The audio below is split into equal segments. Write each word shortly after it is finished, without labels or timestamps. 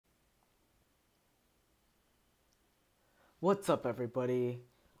What's up everybody?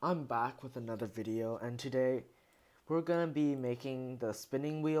 I'm back with another video, and today we're gonna be making the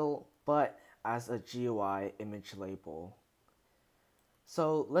spinning wheel but as a GUI image label.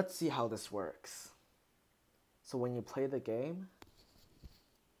 So let's see how this works. So when you play the game,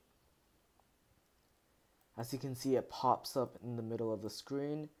 as you can see, it pops up in the middle of the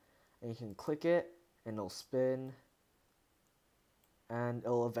screen and you can click it and it'll spin and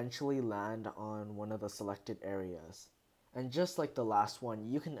it'll eventually land on one of the selected areas. And just like the last one,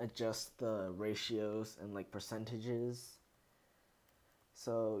 you can adjust the ratios and like percentages.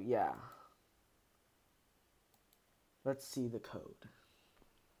 So yeah, let's see the code.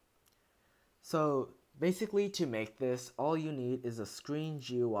 So basically, to make this, all you need is a screen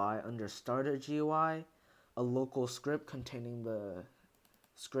GUI under starter GUI, a local script containing the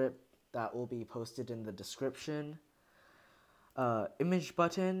script that will be posted in the description, image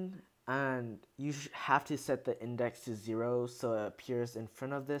button, and you have to set the index to 0 so it appears in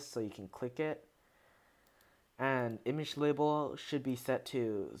front of this so you can click it. And image label should be set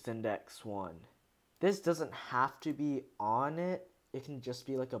to Zindex1. This doesn't have to be on it, it can just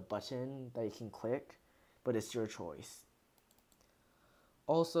be like a button that you can click, but it's your choice.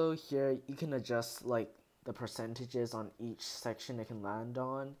 Also here you can adjust like the percentages on each section it can land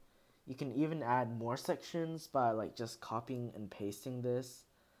on. You can even add more sections by like just copying and pasting this.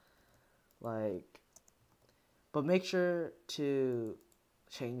 But make sure to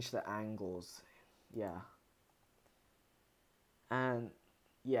change the angles. Yeah. And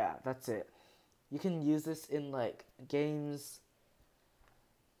yeah, that's it. You can use this in like games,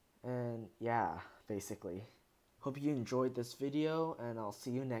 and yeah, basically. Hope you enjoyed this video, and I'll see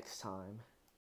you next time.